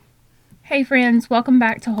Hey friends, welcome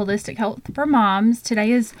back to Holistic Health for Moms.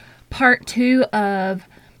 Today is part 2 of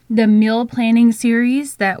the meal planning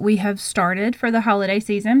series that we have started for the holiday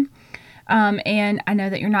season. And I know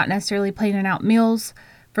that you're not necessarily planning out meals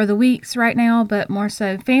for the weeks right now, but more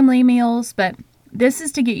so family meals. But this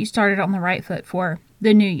is to get you started on the right foot for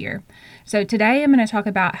the new year. So today I'm going to talk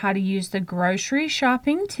about how to use the grocery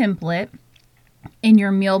shopping template in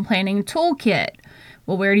your meal planning toolkit.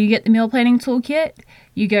 Well, where do you get the meal planning toolkit?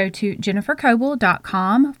 You go to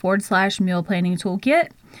jennifercoble.com/meal planning toolkit,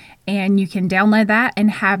 and you can download that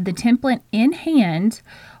and have the template in hand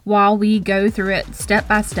while we go through it step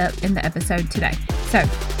by step in the episode today. So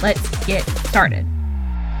let's get started.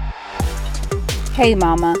 Hey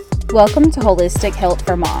Mama, welcome to Holistic Health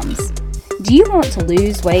for Moms. Do you want to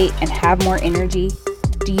lose weight and have more energy?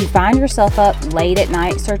 Do you find yourself up late at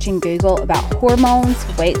night searching Google about hormones,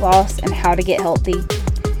 weight loss, and how to get healthy?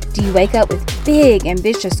 Do you wake up with big,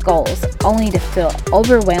 ambitious goals only to feel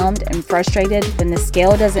overwhelmed and frustrated when the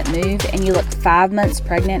scale doesn't move and you look 5 months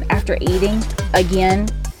pregnant after eating again?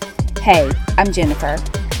 Hey, I'm Jennifer.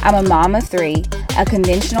 I'm a mom of 3, a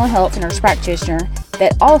conventional health nurse practitioner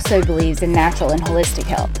that also believes in natural and holistic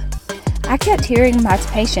health. I kept hearing my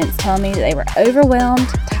patients tell me that they were overwhelmed,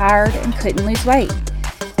 tired, and couldn't lose weight.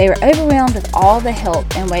 They were overwhelmed with all the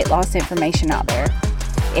health and weight loss information out there.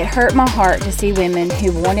 It hurt my heart to see women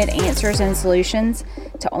who wanted answers and solutions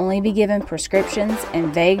to only be given prescriptions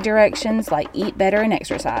and vague directions like eat better and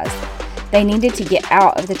exercise. They needed to get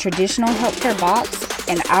out of the traditional healthcare box,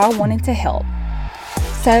 and I wanted to help.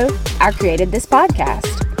 So I created this podcast.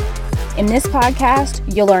 In this podcast,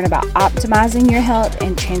 you'll learn about optimizing your health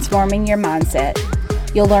and transforming your mindset.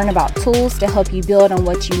 You'll learn about tools to help you build on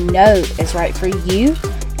what you know is right for you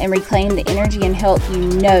and reclaim the energy and health you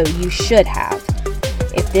know you should have.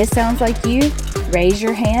 If this sounds like you, raise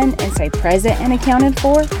your hand and say present and accounted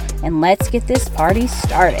for, and let's get this party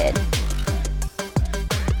started.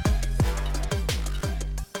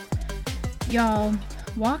 Y'all,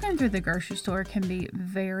 walking through the grocery store can be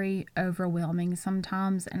very overwhelming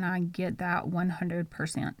sometimes, and I get that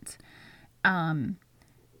 100%.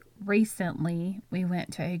 Recently, we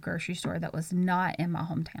went to a grocery store that was not in my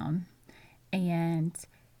hometown, and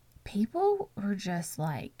people were just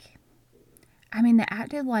like, they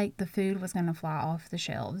acted like the food was going to fly off the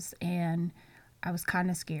shelves, and I was kind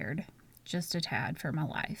of scared, just a tad, for my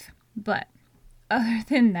life. But other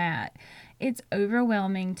than that, it's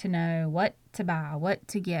overwhelming to know what to buy, what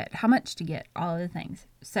to get, how much to get, all of the things.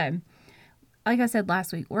 So, like I said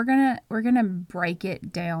last week, we're gonna break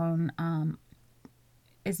it down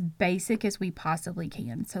as basic as we possibly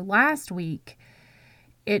can. So last week,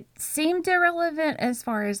 it seemed irrelevant as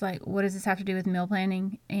far as like, what does this have to do with meal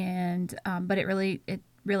planning? And but it really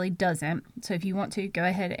doesn't. So if you want to, go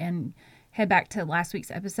ahead and head back to last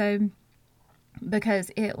week's episode,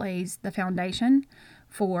 because it lays the foundation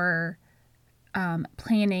for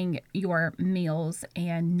planning your meals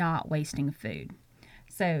and not wasting food.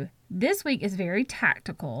 So this week is very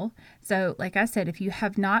tactical. So like I said, if you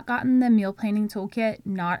have not gotten the meal planning toolkit,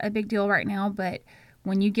 not a big deal right now, but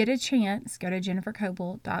when you get a chance, go to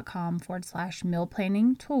jennifercoble.com/meal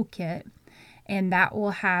planning toolkit, and that will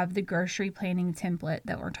have the grocery planning template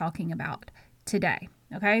that we're talking about today.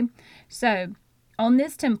 Okay. So on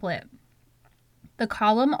this template, the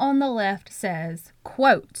column on the left says,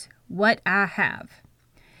 quote, what I have.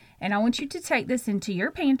 And I want you to take this into your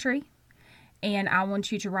pantry, and I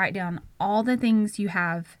want you to write down all the things you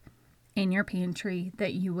have in your pantry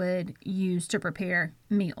that you would use to prepare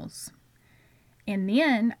meals. And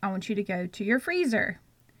then I want you to go to your freezer,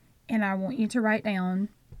 and I want you to write down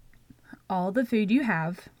all the food you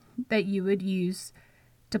have that you would use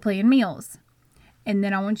to plan meals. And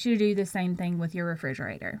then I want you to do the same thing with your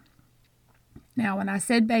refrigerator. Now, when I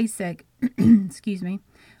said basic, excuse me,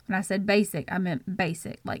 when I said basic, I meant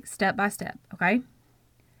basic, like step by step, okay?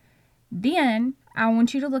 Then I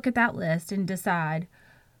want you to look at that list and decide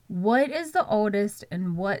what is the oldest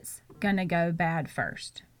and what's going to go bad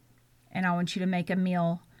first. And I want you to make a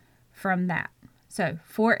meal from that. So,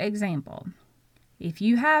 for example, if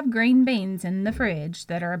you have green beans in the fridge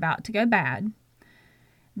that are about to go bad,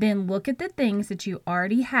 then look at the things that you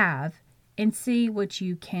already have and see what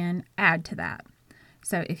you can add to that.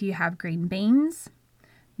 So, if you have green beans,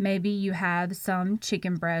 maybe you have some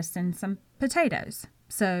chicken breasts and some potatoes.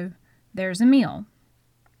 So, there's a meal.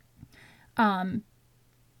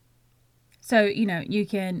 So, you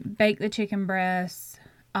can bake the chicken breasts,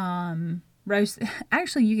 roast.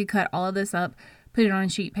 Actually, you could cut all of this up, put it on a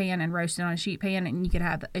sheet pan and roast it on a sheet pan, and you could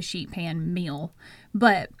have a sheet pan meal.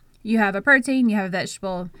 But you have a protein, you have a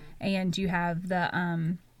vegetable, and you have the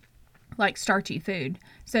like starchy food.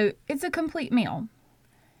 So it's a complete meal.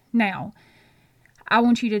 Now, I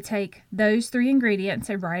want you to take those 3 ingredients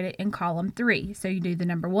and write it in column 3. So you do the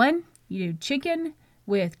number 1, you do chicken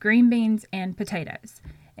with green beans and potatoes.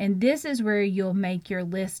 And this is where you'll make your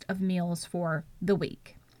list of meals for the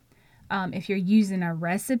week. If you're using a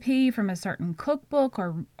recipe from a certain cookbook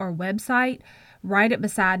or website, write it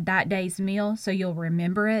beside that day's meal so you'll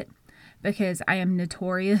remember it, because I am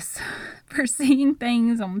notorious for seeing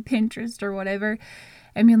things on Pinterest or whatever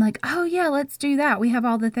and being like, oh yeah, let's do that. We have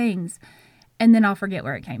all the things. And then I'll forget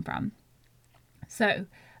where it came from. So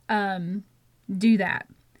do that.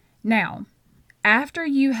 Now, after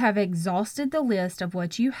you have exhausted the list of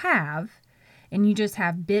what you have and you just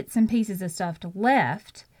have bits and pieces of stuff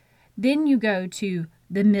left, then you go to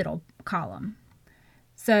the middle column.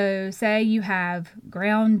 So say you have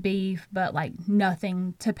ground beef, but like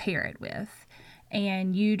nothing to pair it with.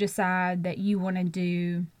 And you decide that you want to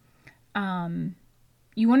do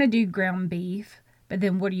ground beef, but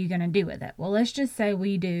then what are you going to do with it? Well, let's just say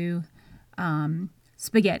we do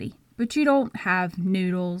spaghetti, but you don't have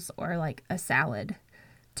noodles or like a salad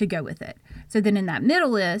to go with it. So then in that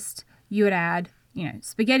middle list, you would add,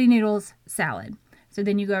 spaghetti, noodles, salad. So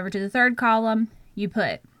then you go over to the third column, you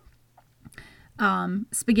put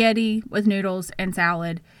spaghetti with noodles and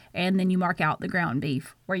salad, and then you mark out the ground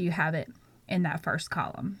beef where you have it in that first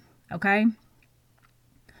column. Okay?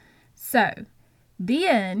 So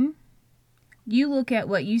then you look at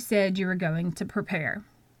what you said you were going to prepare,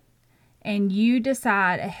 and you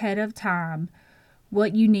decide ahead of time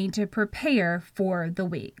what you need to prepare for the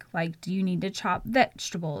week. Like, do you need to chop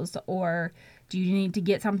vegetables, or do you need to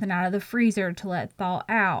get something out of the freezer to let thaw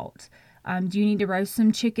out? Do you need to roast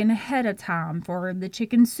some chicken ahead of time for the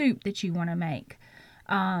chicken soup that you want to make?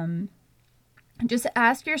 Just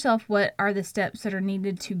ask yourself, what are the steps that are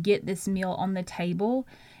needed to get this meal on the table,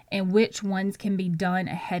 and which ones can be done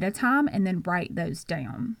ahead of time, and then write those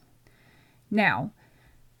down. Now,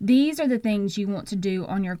 these are the things you want to do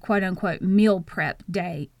on your quote-unquote meal prep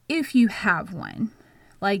day, if you have one.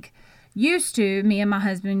 Like, me and my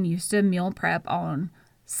husband used to meal prep on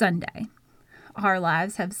Sunday. Our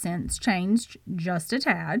lives have since changed just a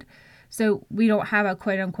tad, so we don't have a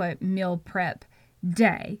quote-unquote meal prep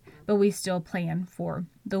day, but we still plan for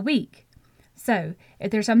the week. So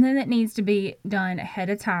if there's something that needs to be done ahead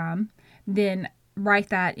of time, then write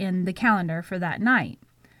that in the calendar for that night.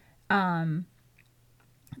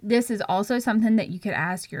 This is also something that you could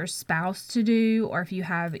ask your spouse to do, or if you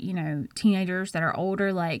have, teenagers that are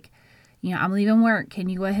older, like, I'm leaving work, can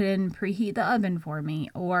you go ahead and preheat the oven for me?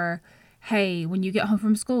 Or, hey, when you get home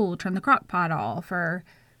from school, turn the crock pot off, or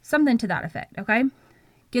something to that effect, okay?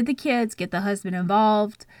 Get the kids, get the husband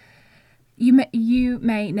involved. You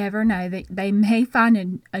may never know that they may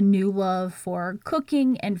find a new love for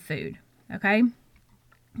cooking and food, okay?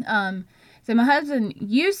 So my husband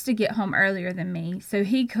used to get home earlier than me, so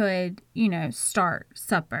he could, start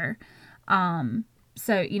supper.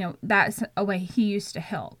 So, that's a way he used to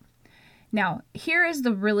help. Now, here is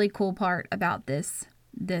the really cool part about this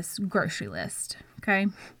grocery list, okay?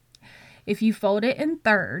 If you fold it in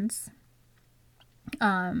thirds,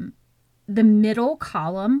 the middle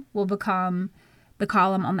column will become the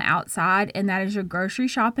column on the outside, and that is your grocery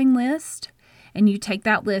shopping list, and you take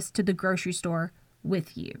that list to the grocery store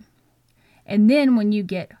with you. And then when you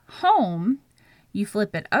get home, you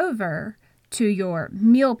flip it over to your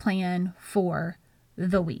meal plan for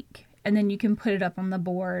the week. And then you can put it up on the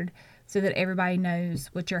board so that everybody knows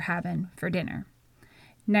what you're having for dinner.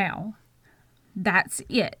 Now, that's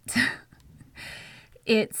it.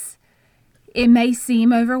 It may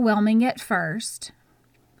seem overwhelming at first,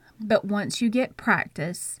 but once you get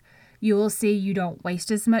practice, you will see you don't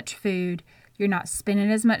waste as much food. You're not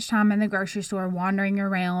spending as much time in the grocery store wandering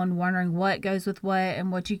around, wondering what goes with what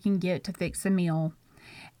and what you can get to fix a meal.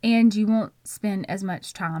 And you won't spend as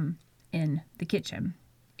much time in the kitchen.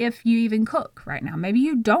 If you even cook right now. Maybe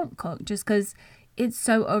you don't cook just because it's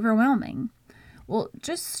so overwhelming. Well,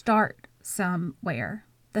 just start somewhere.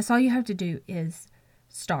 That's all you have to do is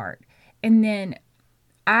start. And then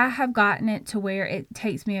I have gotten it to where it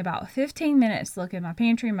takes me about 15 minutes to look at my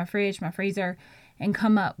pantry, my fridge, my freezer, and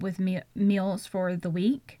come up with meals for the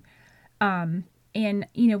week. And,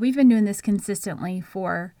 we've been doing this consistently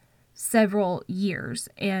for several years,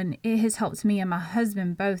 and it has helped me and my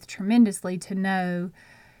husband both tremendously to know,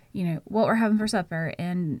 what we're having for supper,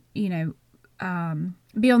 and,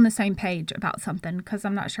 be on the same page about something, because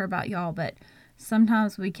I'm not sure about y'all, but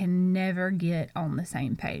sometimes we can never get on the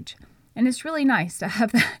same page. And it's really nice to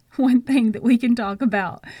have that one thing that we can talk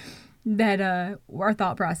about, that our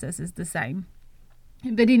thought process is the same.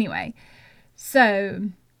 But anyway, so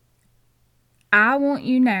I want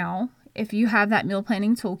you now, if you have that meal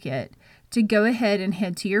planning toolkit, to go ahead and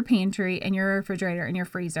head to your pantry and your refrigerator and your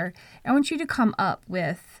freezer. I want you to come up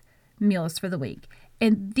with meals for the week.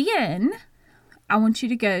 And then I want you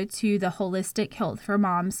to go to the Holistic Health for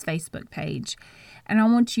Moms Facebook page, and I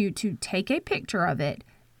want you to take a picture of it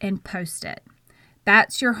and post it.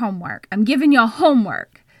 That's your homework. I'm giving y'all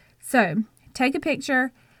homework. So take a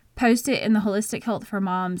picture, post it in the Holistic Health for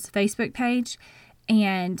Moms Facebook page,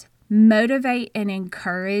 and motivate and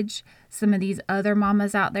encourage some of these other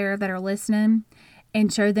mamas out there that are listening,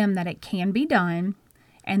 and show them that it can be done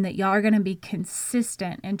and that y'all are going to be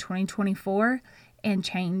consistent in 2024 and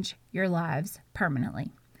change your lives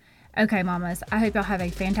permanently. Okay, mamas, I hope y'all have a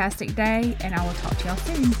fantastic day, and I will talk to y'all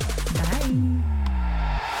soon. Bye.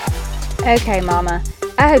 Okay, mama,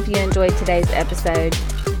 I hope you enjoyed today's episode.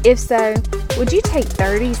 If so, would you take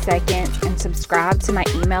 30 seconds and subscribe to my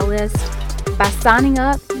email list? By signing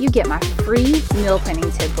up, you get my free meal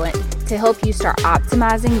planning template to help you start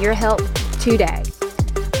optimizing your health today.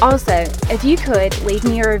 Also, if you could leave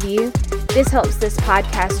me a review, this helps this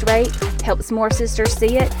podcast rate, helps more sisters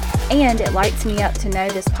see it, and it lights me up to know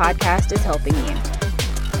this podcast is helping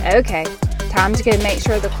you. Okay, time to go make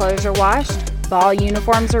sure the clothes are washed, ball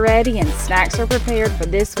uniforms are ready, and snacks are prepared for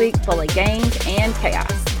this week full of games and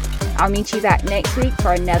chaos. I'll meet you back next week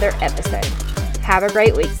for another episode. Have a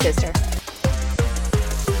great week, sister.